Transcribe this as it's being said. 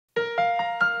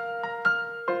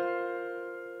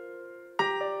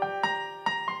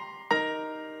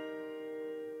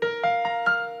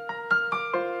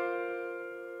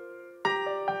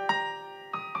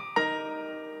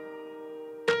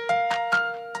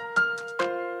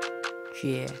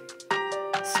Yeah,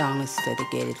 song is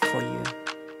dedicated for you.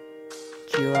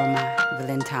 You are my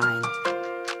Valentine.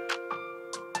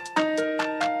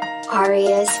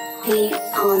 Arias beat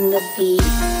on the beat.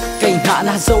 Cây ngã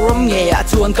na dâu râm nghề à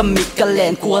chuan cầm mịt cả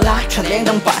lẹn của lá chặt leng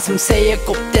đằng bạ xâm xe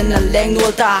cục tên là leng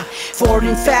nuôi ta. For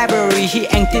in February hi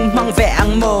anh tin mang vẻ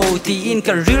ang màu thì in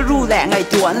cả rứ ru lẹ ngày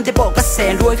tuổi nên thế bỏ cả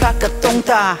sen ruồi khác cả tông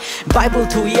ta. Bible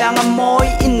thu yang à môi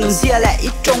in nụ zia lẹ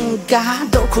ít trông cá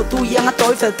đôi khu tu yang à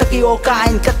tối phải tất yêu ca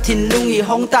in cắt thìn lung i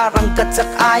hong ta răng cắt chắc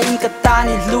ai in cắt ta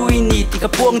ni lui ni thì cả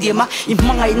buông điểm á in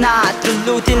mang ngày na từ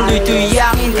lui tin lui tu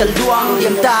yang in cả luang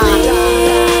điểm ta.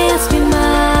 Please be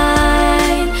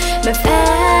mine, my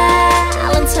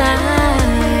Valentine,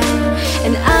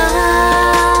 and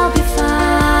I'll be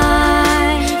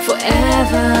fine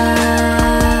forever.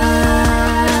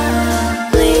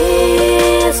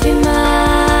 Please be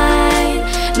mine,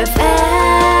 my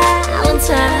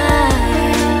Valentine,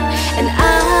 and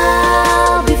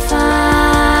I'll be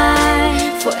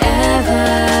fine forever.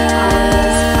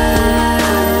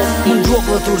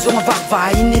 Lo tur zong a vak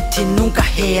vai ni thin nung ka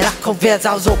hela ko ve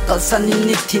zao zok kal san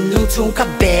ni thin nung chung ka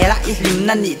bela I lim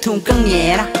na ni thung ka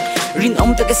nge na rin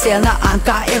om ta ka sel na an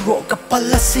ka erawh ka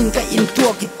pala sing ka in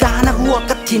tua kita na ruwa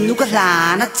ka thin nung ka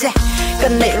la na che ka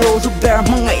nei ro du ber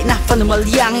mangai na fan mal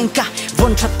yang in ka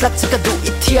von that lat ka du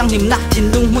I thiam nim na thin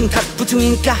nung mun khat pu chung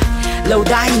in ka lâu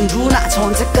đai in ru na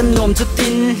chon che kan nom chu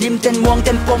tin lim ten wong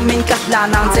ten pom min ka la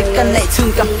nang che ka nei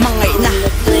chung ka mangai na.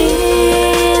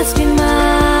 Please be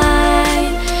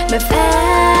mine, my Valentine,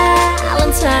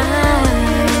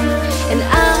 and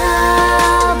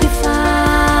I'll be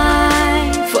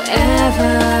fine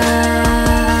forever.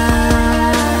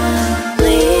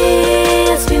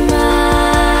 Please be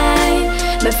mine,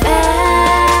 my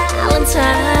Valentine,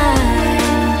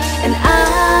 and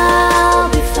I'll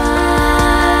be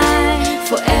fine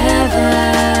forever.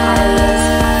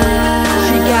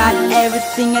 She got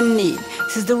everything I need.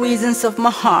 She's the reasons of my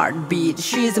heartbeat.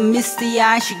 She's a misty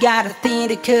eye. She got a thing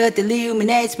that could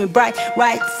illuminates me bright.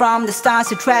 Right from the stars,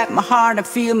 she trapped my heart and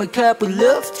fill my cup with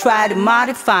love. Try to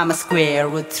modify my square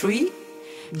root 3.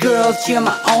 Girl, you're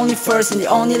my only first and the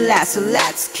only last. So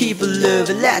let's keep it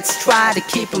loving. Let's try to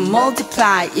keep it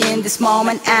multiply in this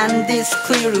moment. And this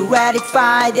clearly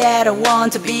ratified that I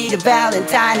want to be the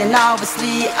Valentine. And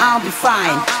obviously I'll be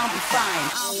fine.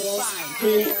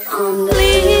 Beat on the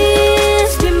beat.